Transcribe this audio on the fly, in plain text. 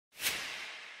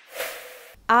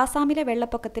ആസാമിലെ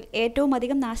വെള്ളപ്പൊക്കത്തിൽ ഏറ്റവും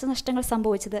അധികം നാശനഷ്ടങ്ങൾ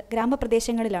സംഭവിച്ചത്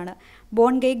ഗ്രാമപ്രദേശങ്ങളിലാണ്.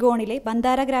 ബോൺഗൈഗോണിലെ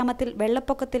ബന്ദാര ഗ്രാമത്തിൽ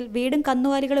വെള്ളപ്പൊക്കത്തിൽ വീടും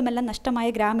കന്നുകാലികളുമെല്ലാം നഷ്ടമായ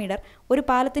ഗ്രാമീണർ ഒരു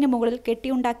പാലത്തിന് മുകളിൽ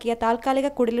കെട്ടിയുണ്ടാക്കിയ താൽക്കാലിക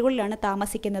കുടിലുകളിലാണ്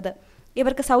താമസിക്കുന്നത്.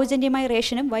 ഇവർക്ക് സൗജന്യമായ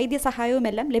റേഷനും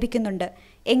വൈദ്യസഹായവുമെല്ലാം ലഭിക്കുന്നുണ്ട്.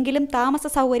 എങ്കിലും താമസ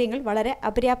സൗകര്യങ്ങൾ വളരെ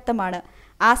അപര്യാപ്തമാണ്.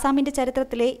 ആസാമിന്റെ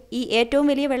ചരിത്രത്തിലെ ഈ ഏറ്റവും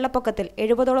വലിയ വെള്ളപ്പൊക്കത്തിൽ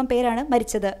 70ഓളം പേരാണ്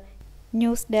മരിച്ചത്.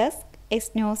 News desk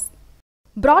X news.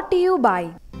 Brought to you by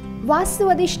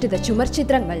വാസ്തുവധിഷ്ഠിത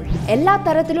ചുമർചിത്രങ്ങൾ, എല്ലാ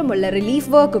തരത്തിലുമുള്ള റിലീഫ്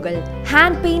വർക്കുകൾ,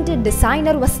 ഹാൻഡ് പെയിന്റഡ്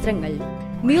ഡിസൈനർ വസ്ത്രങ്ങൾ,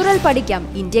 മ്യൂറൽ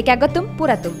പഠിക്കാം ഇന്ത്യക്കകത്തും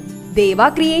പുറത്തും. ദേവ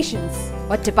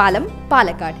ക്രിയേഷൻസ്, ഒറ്റപ്പാലം,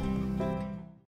 പാലക്കാട്.